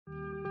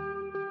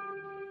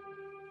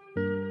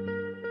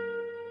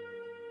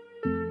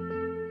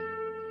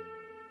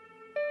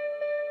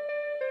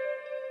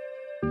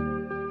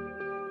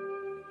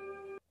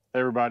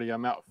everybody.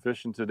 I'm out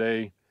fishing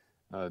today.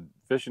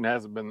 Fishing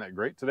hasn't been that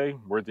great today.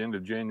 We're at the end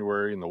of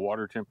January and the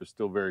water temp is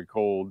still very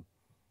cold.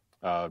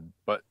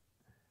 But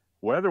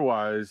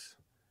weather-wise,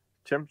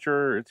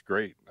 temperature, it's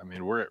great. I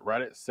mean, we're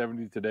right at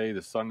 70 today.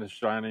 The sun is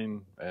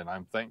shining, and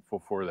I'm thankful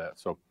for that.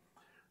 So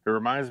it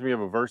reminds me of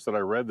a verse that I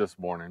read this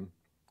morning.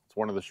 It's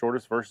one of the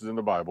shortest verses in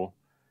the Bible.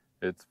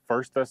 It's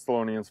 1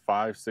 Thessalonians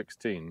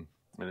 5:16,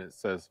 and it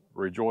says,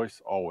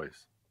 rejoice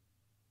always.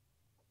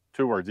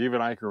 2 words.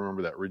 Even I can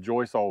remember that.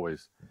 Rejoice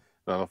always.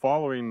 Now, the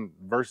following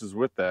verses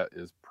with that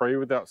is pray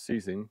without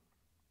ceasing.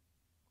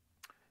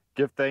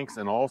 Give thanks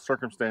in all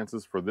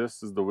circumstances, for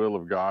this is the will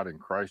of God in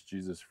Christ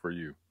Jesus for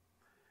you.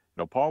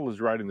 Now, Paul is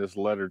writing this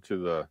letter to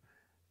the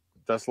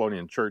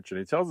Thessalonian church, and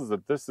he tells us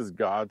that this is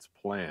God's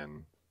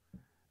plan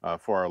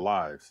for our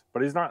lives.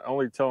 But he's not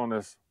only telling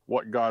us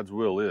what God's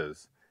will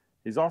is,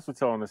 he's also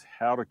telling us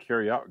how to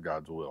carry out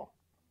God's will.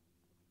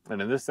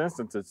 And in this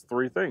instance, it's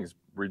 3 things.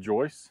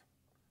 Rejoice,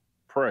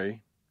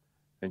 pray,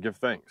 and give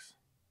thanks.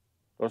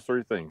 Those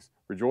 3 things.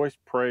 Rejoice,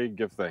 pray,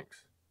 give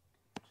thanks.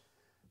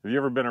 Have you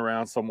ever been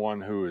around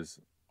someone who is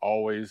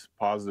always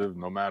positive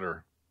no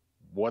matter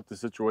what the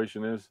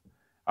situation is?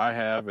 I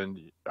have, and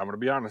I'm going to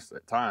be honest,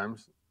 at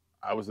times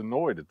I was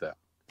annoyed at that.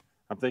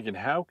 I'm thinking,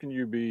 how can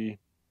you be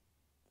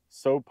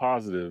so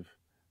positive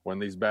when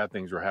these bad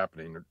things are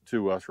happening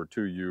to us or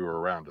to you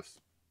or around us?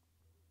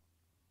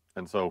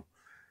 And so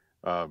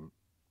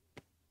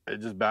it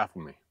just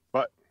baffled me.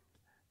 But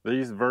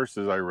these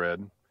verses I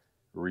read,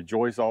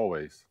 rejoice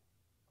always,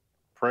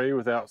 pray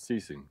without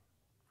ceasing,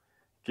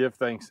 give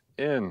thanks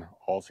in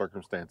all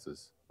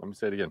circumstances. Let me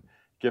say it again.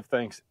 Give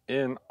thanks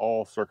in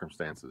all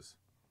circumstances,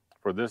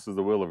 for this is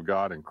the will of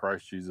God in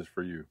Christ Jesus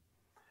for you.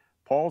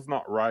 Paul's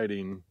not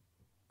writing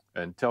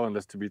and telling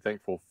us to be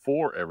thankful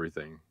for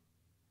everything.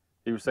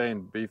 He was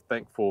saying be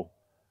thankful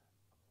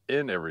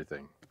in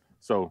everything.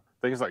 So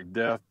things like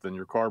death and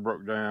your car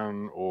broke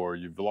down or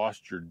you've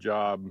lost your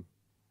job,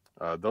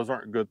 those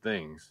aren't good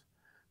things.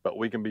 But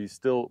we can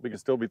still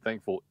be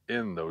thankful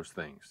in those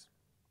things.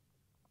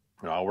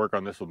 I work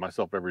on this with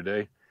myself every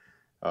day.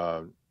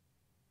 For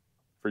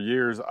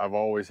years, I've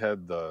always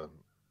had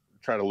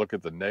try to look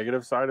at the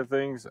negative side of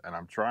things, and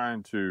I'm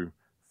trying to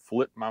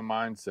flip my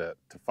mindset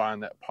to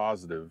find that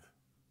positive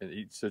in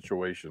each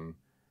situation,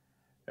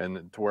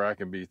 and to where I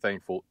can be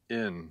thankful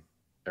in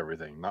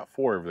everything, not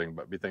for everything,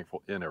 but be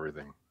thankful in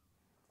everything.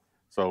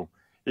 So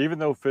even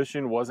though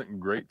fishing wasn't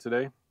great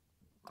today,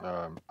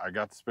 I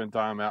got to spend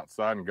time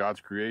outside in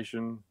God's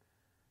creation.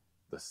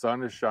 The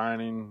sun is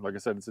shining. Like I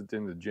said, it's at the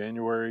end of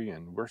January,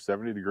 and we're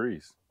 70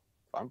 degrees.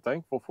 I'm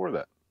thankful for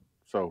that.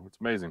 So it's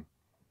amazing.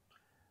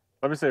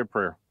 Let me say a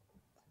prayer.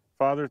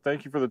 Father,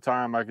 thank you for the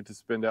time I get to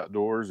spend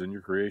outdoors in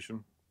your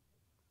creation.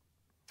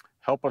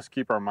 Help us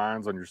keep our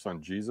minds on your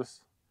Son,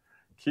 Jesus.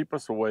 Keep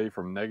us away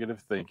from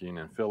negative thinking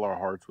and fill our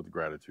hearts with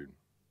gratitude.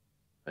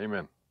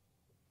 Amen.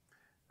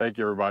 Thank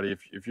you, everybody.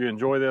 If you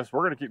enjoy this,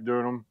 we're going to keep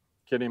doing them,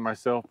 Kenny and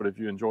myself, but if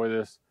you enjoy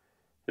this,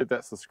 hit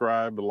that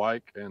subscribe,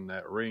 like, and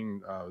that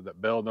ring,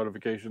 that bell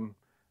notification.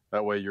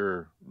 That way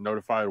you're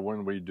notified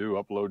when we do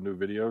upload new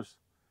videos,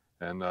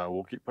 and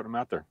we'll keep putting them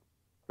out there.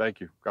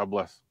 Thank you. God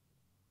bless.